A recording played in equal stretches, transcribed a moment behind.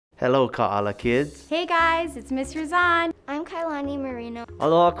Hello, Ka'ala kids. Hey guys, it's Miss Razan. I'm Kailani Marino.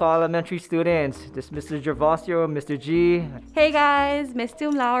 Aloha ka elementary students. This is Mr. Gervasio, Mr. G. Hey guys, Miss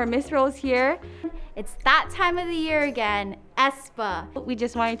Tumlao or Miss Rose here. It's that time of the year again, SBA. We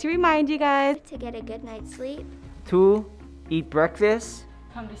just wanted to remind you guys To get a good night's sleep. 2. Eat breakfast.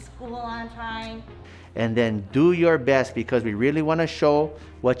 Come to school on time. And then do your best because we really want to show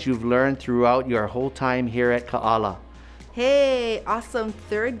what you've learned throughout your whole time here at Ka'ala. Hey, awesome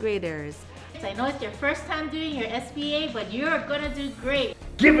third graders. I know it's your first time doing your SBA, but you're gonna do great.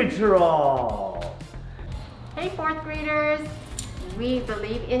 Give it your all. Hey fourth graders, we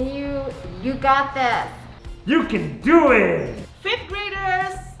believe in you. You got this. You can do it. Fifth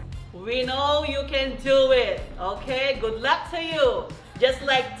graders, we know you can do it, okay? Good luck to you. Just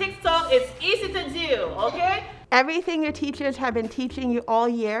like TikTok, it's easy to do, okay? Everything your teachers have been teaching you all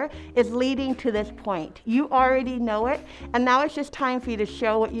year is leading to this point. You already know it, and now it's just time for you to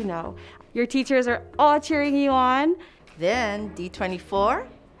show what you know. your teachers are all cheering you on. Then D24,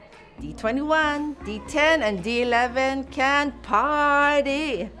 D21, D10, and D11 can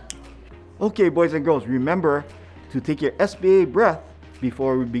party. Okay, boys and girls, remember to take your SBA breath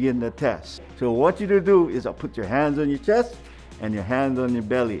before we begin the test. So what I want you to do is put your hands on your chest and your hands on your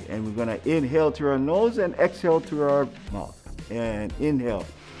belly. And we're gonna inhale through our nose and exhale through our mouth. And inhale,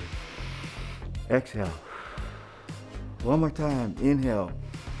 exhale. One more time, inhale,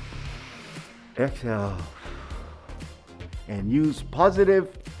 exhale. And use positive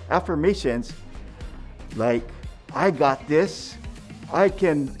affirmations like, I got this, I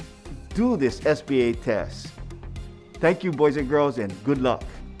can do this SBA test. Thank you, boys and girls, and good luck.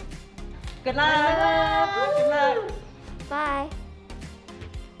 Good luck. Good luck. Bye.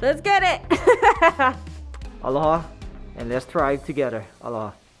 Let's get it. Aloha, and let's thrive together.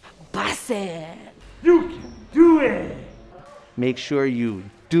 Aloha. Bussin'. You can do it. Make sure you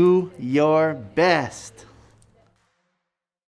do your best.